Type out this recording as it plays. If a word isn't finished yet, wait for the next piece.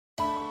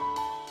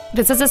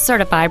This is a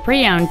certified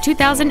pre-owned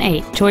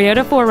 2008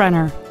 Toyota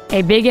 4Runner,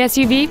 a big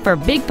SUV for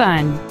big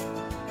fun.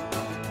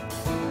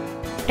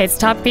 Its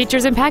top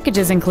features and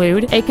packages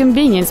include a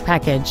convenience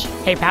package,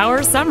 a power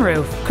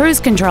sunroof, cruise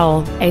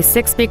control, a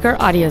 6-speaker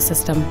audio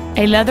system,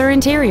 a leather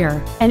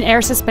interior, an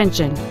air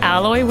suspension,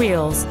 alloy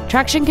wheels,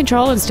 traction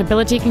control and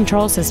stability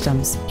control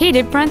systems,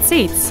 heated front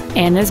seats,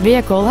 and this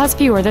vehicle has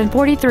fewer than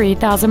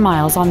 43,000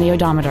 miles on the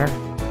odometer.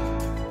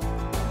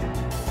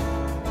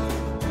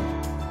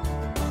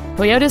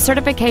 Toyota's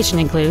certification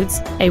includes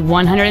a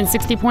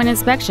 160-point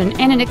inspection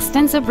and an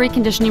extensive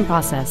reconditioning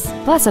process,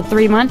 plus a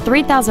 3-month,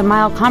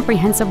 3,000-mile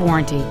comprehensive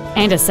warranty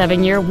and a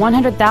 7-year,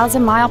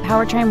 100,000-mile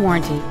powertrain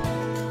warranty.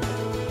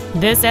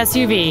 This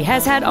SUV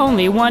has had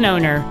only one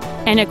owner,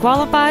 and it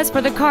qualifies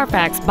for the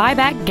Carfax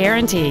buyback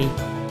guarantee.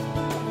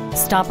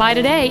 Stop by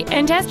today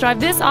and test drive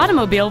this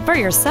automobile for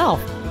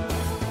yourself.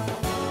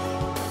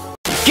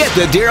 Get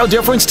the Darrow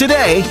difference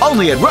today,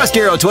 only at Russ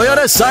Darrow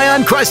Toyota,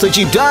 Scion, Chrysler,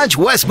 Jeep, Dodge,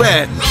 West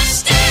Bend.